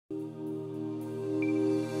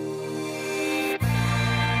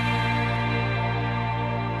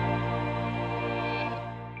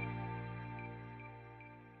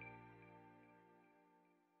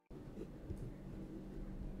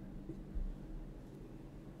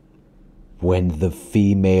when the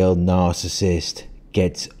female narcissist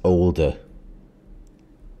gets older.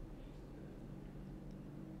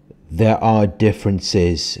 There are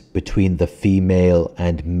differences between the female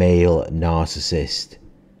and male narcissist,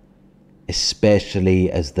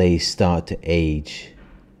 especially as they start to age.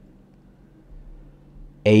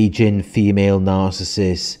 Aging female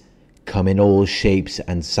narcissists come in all shapes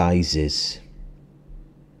and sizes,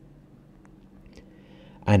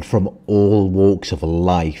 and from all walks of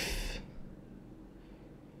life.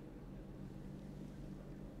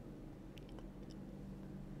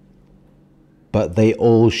 But they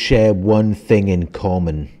all share one thing in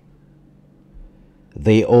common.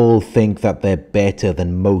 They all think that they're better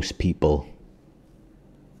than most people.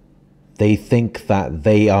 They think that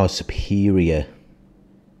they are superior.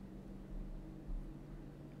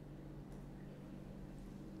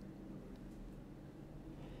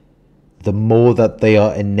 The more that they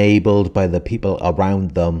are enabled by the people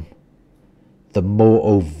around them, the more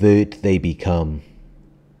overt they become.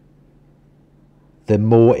 The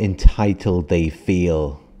more entitled they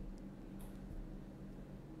feel.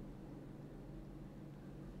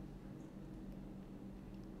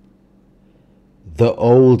 The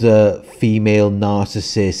older female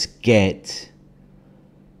narcissists get,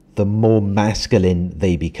 the more masculine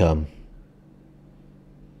they become.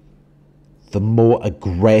 The more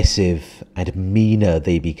aggressive and meaner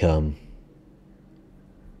they become.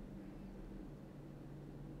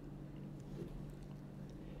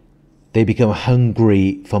 They become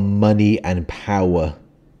hungry for money and power.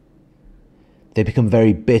 They become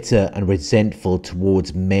very bitter and resentful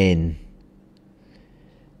towards men.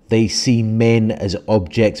 They see men as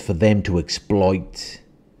objects for them to exploit,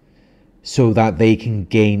 so that they can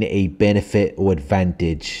gain a benefit or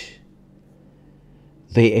advantage.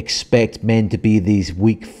 They expect men to be these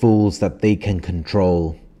weak fools that they can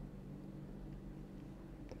control.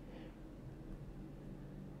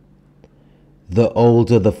 The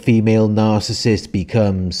older the female narcissist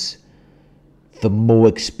becomes, the more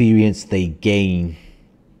experience they gain.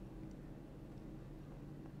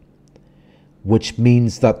 Which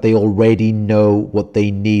means that they already know what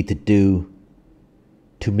they need to do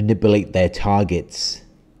to manipulate their targets.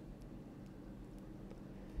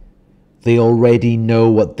 They already know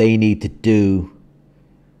what they need to do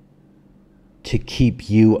to keep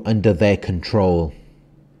you under their control.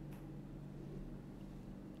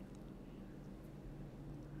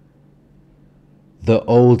 The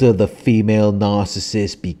older the female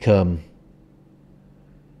narcissists become,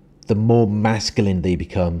 the more masculine they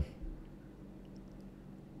become.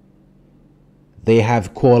 They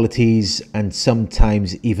have qualities and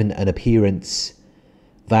sometimes even an appearance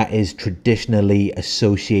that is traditionally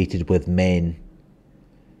associated with men.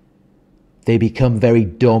 They become very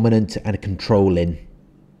dominant and controlling.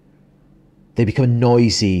 They become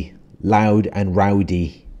noisy, loud and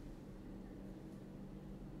rowdy.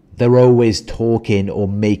 They're always talking or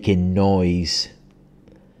making noise.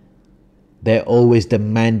 They're always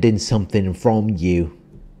demanding something from you.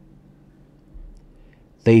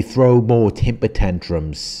 They throw more temper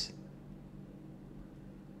tantrums.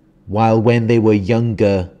 While when they were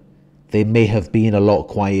younger, they may have been a lot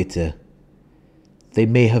quieter. They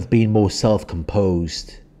may have been more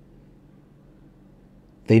self-composed.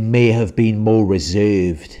 They may have been more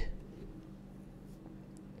reserved.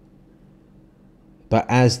 But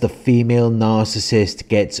as the female narcissist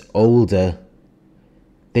gets older,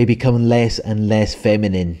 they become less and less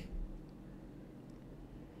feminine.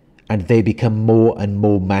 And they become more and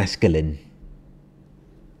more masculine.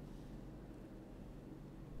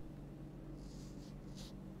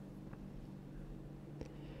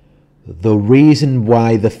 The reason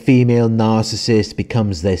why the female narcissist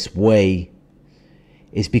becomes this way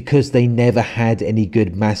is because they never had any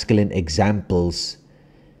good masculine examples.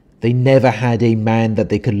 They never had a man that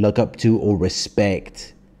they could look up to or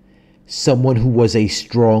respect. Someone who was a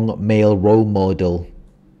strong male role model.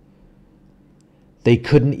 They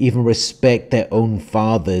couldn't even respect their own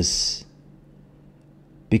fathers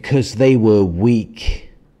because they were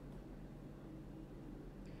weak.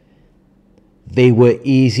 They were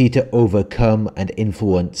easy to overcome and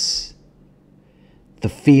influence. The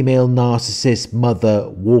female narcissist mother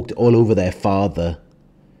walked all over their father.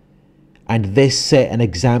 And this set an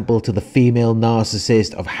example to the female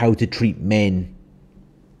narcissist of how to treat men.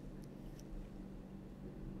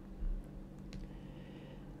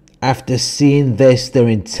 After seeing this their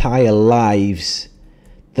entire lives,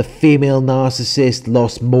 the female narcissist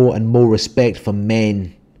lost more and more respect for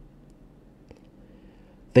men.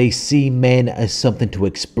 They see men as something to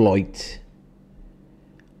exploit,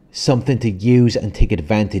 something to use and take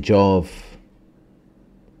advantage of.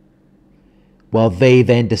 while they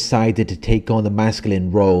then decided to take on the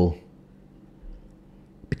masculine role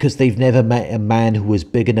because they've never met a man who was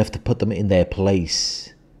big enough to put them in their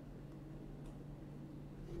place.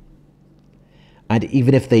 And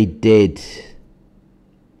even if they did,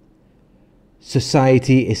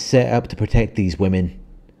 society is set up to protect these women.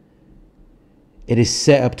 It is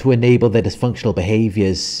set up to enable their dysfunctional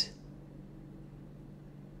behaviors.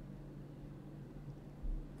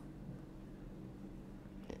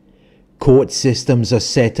 Court systems are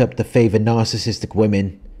set up to favor narcissistic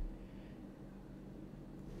women.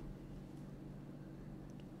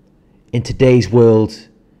 In today's world,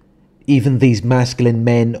 even these masculine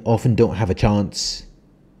men often don't have a chance.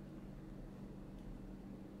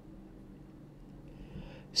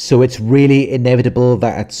 So it's really inevitable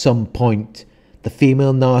that at some point, the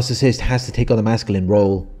female narcissist has to take on the masculine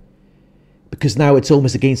role, because now it's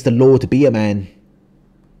almost against the law to be a man.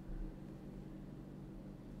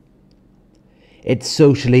 It's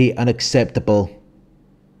socially unacceptable.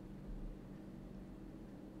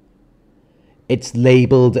 It's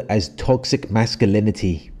labeled as toxic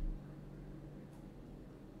masculinity.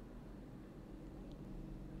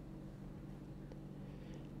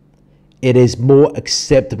 It is more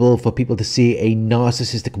acceptable for people to see a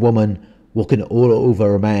narcissistic woman walking all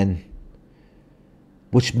over a man,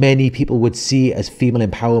 which many people would see as female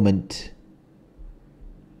empowerment.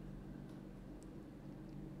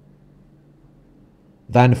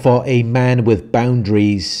 Than for a man with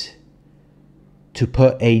boundaries to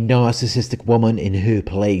put a narcissistic woman in her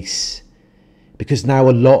place. Because now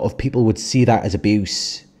a lot of people would see that as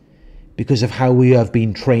abuse, because of how we have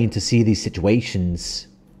been trained to see these situations.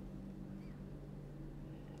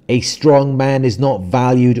 A strong man is not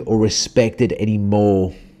valued or respected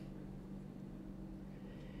anymore.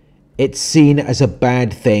 It's seen as a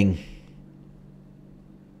bad thing.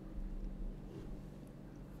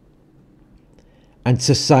 And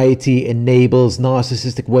society enables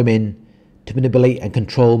narcissistic women to manipulate and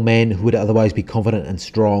control men who would otherwise be confident and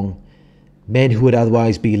strong, men who would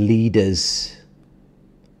otherwise be leaders.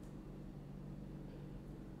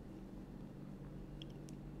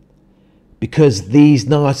 Because these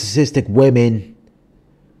narcissistic women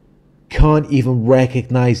can't even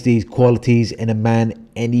recognize these qualities in a man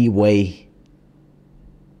anyway.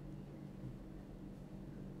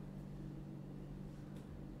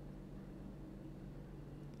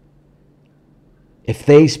 If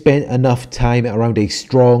they spend enough time around a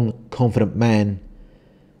strong, confident man,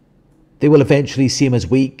 they will eventually see him as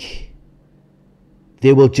weak.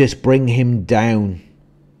 They will just bring him down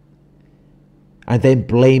and then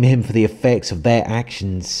blame him for the effects of their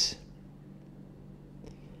actions.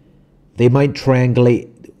 They might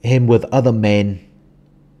triangulate him with other men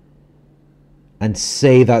and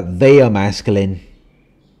say that they are masculine,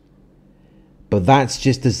 but that's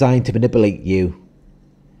just designed to manipulate you.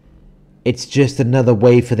 It's just another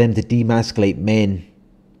way for them to demasculate men,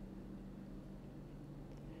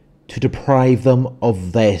 to deprive them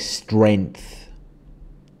of their strength.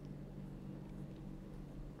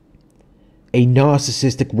 A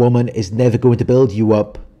narcissistic woman is never going to build you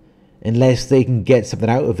up unless they can get something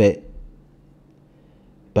out of it.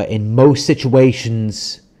 But in most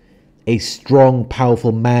situations, a strong,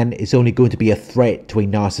 powerful man is only going to be a threat to a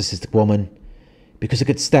narcissistic woman because it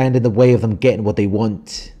could stand in the way of them getting what they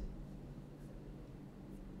want.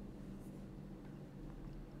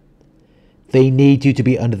 They need you to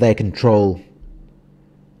be under their control.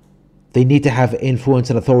 They need to have influence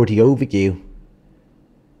and authority over you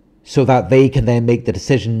so that they can then make the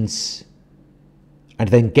decisions and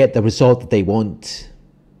then get the result that they want.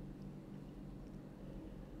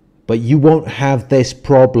 But you won't have this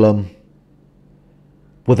problem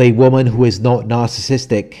with a woman who is not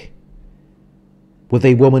narcissistic, with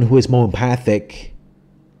a woman who is more empathic.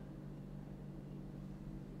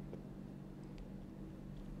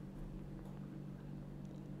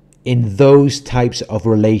 In those types of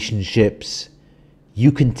relationships,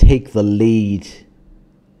 you can take the lead.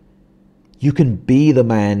 You can be the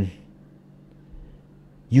man.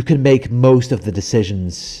 You can make most of the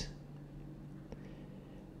decisions.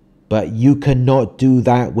 But you cannot do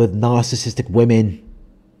that with narcissistic women.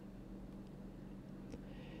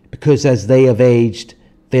 Because as they have aged,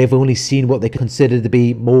 they have only seen what they consider to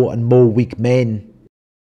be more and more weak men.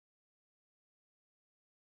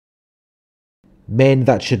 Men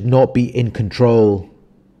that should not be in control.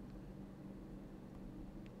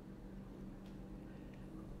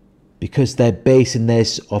 Because they're basing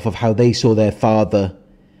this off of how they saw their father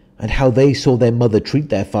and how they saw their mother treat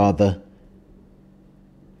their father.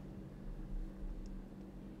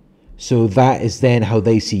 So that is then how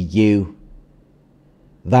they see you.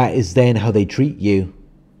 That is then how they treat you.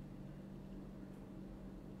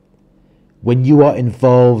 When you are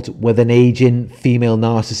involved with an aging female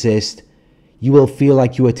narcissist, you will feel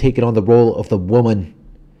like you are taking on the role of the woman.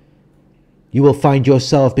 You will find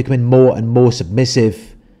yourself becoming more and more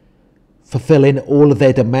submissive, fulfilling all of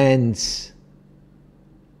their demands.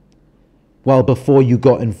 While before you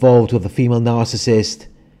got involved with a female narcissist,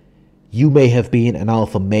 you may have been an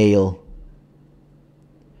alpha male.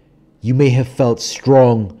 You may have felt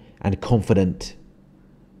strong and confident.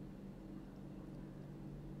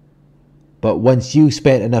 But once you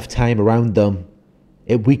spent enough time around them,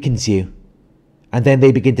 it weakens you, and then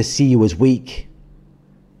they begin to see you as weak.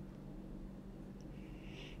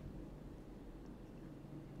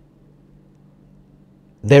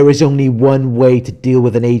 There is only one way to deal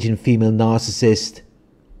with an aging female narcissist.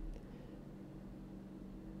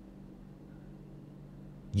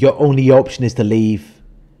 Your only option is to leave,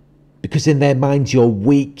 because in their minds you're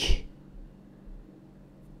weak.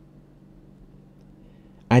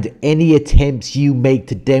 And any attempts you make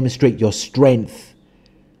to demonstrate your strength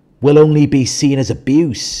will only be seen as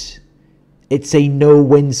abuse. It's a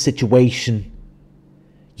no-win situation.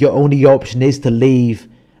 Your only option is to leave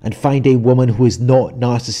and find a woman who is not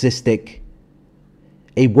narcissistic,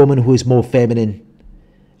 a woman who is more feminine,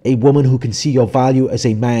 a woman who can see your value as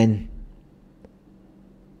a man.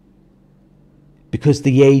 Because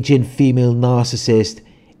the aging female narcissist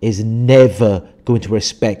is never going to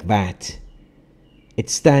respect that. It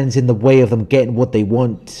stands in the way of them getting what they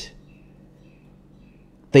want.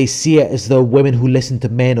 They see it as though women who listen to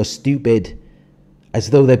men are stupid, as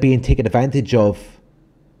though they're being taken advantage of.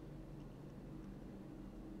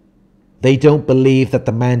 They don't believe that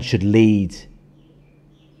the man should lead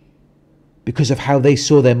because of how they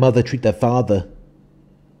saw their mother treat their father.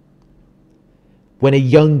 When a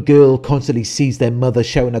young girl constantly sees their mother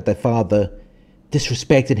shouting at their father,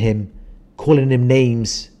 disrespecting him, calling him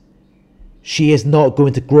names, she is not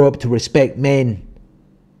going to grow up to respect men.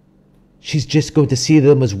 She's just going to see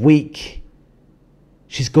them as weak.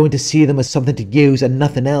 She's going to see them as something to use and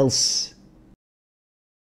nothing else.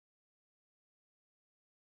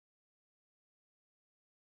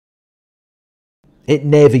 It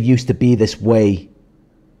never used to be this way.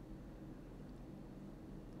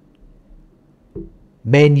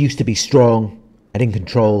 Men used to be strong and in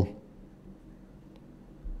control.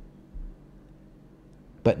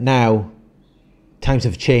 But now, times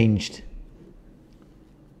have changed.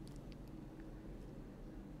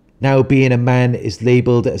 Now being a man is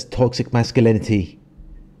labelled as toxic masculinity.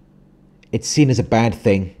 It's seen as a bad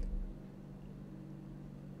thing.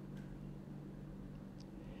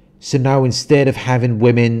 So now instead of having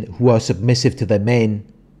women who are submissive to their men,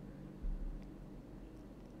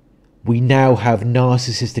 we now have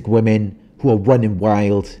narcissistic women who are running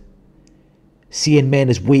wild, seeing men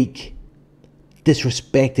as weak,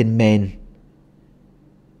 disrespecting men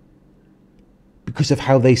because of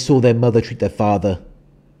how they saw their mother treat their father.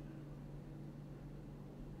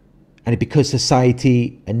 And because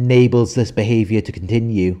society enables this behavior to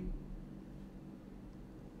continue.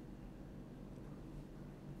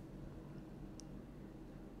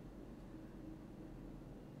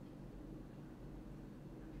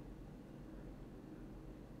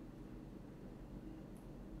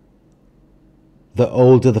 The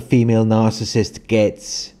older the female narcissist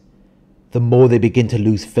gets, the more they begin to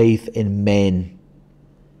lose faith in men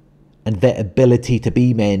and their ability to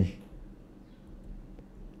be men.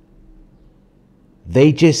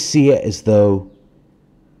 They just see it as though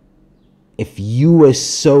if you were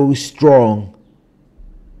so strong,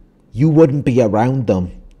 you wouldn't be around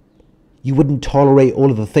them. You wouldn't tolerate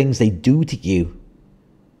all of the things they do to you.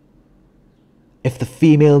 If the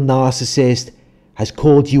female narcissist has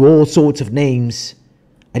called you all sorts of names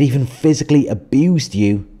and even physically abused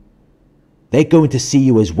you, they're going to see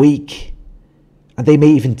you as weak, and they may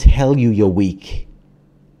even tell you you're weak.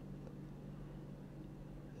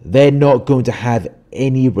 They're not going to have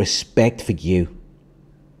any respect for you.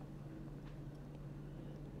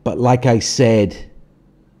 But like I said,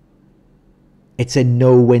 it's a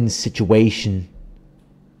no-win situation,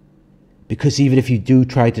 because even if you do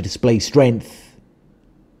try to display strength,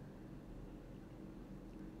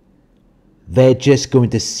 they're just going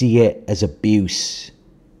to see it as abuse.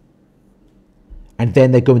 And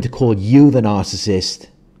then they're going to call you the narcissist.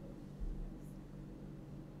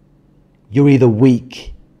 You're either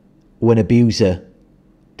weak or an abuser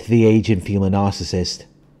to the aging female narcissist.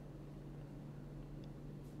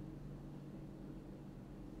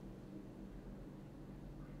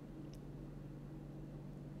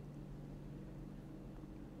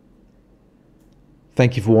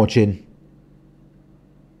 Thank you for watching.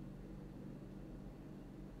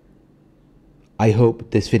 I hope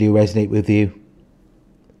this video resonates with you.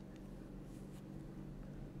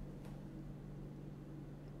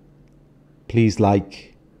 Please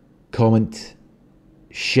like, comment,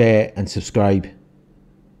 share and subscribe.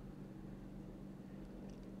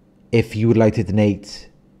 If you would like to donate,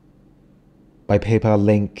 my PayPal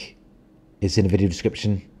link is in the video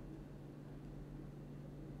description.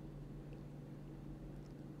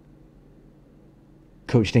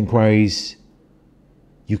 Coaching inquiries,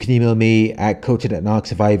 you can email me at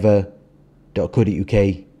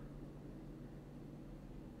coaching@narcsurvivor.co.uk.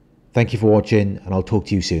 Thank you for watching, and I'll talk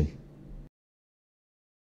to you soon.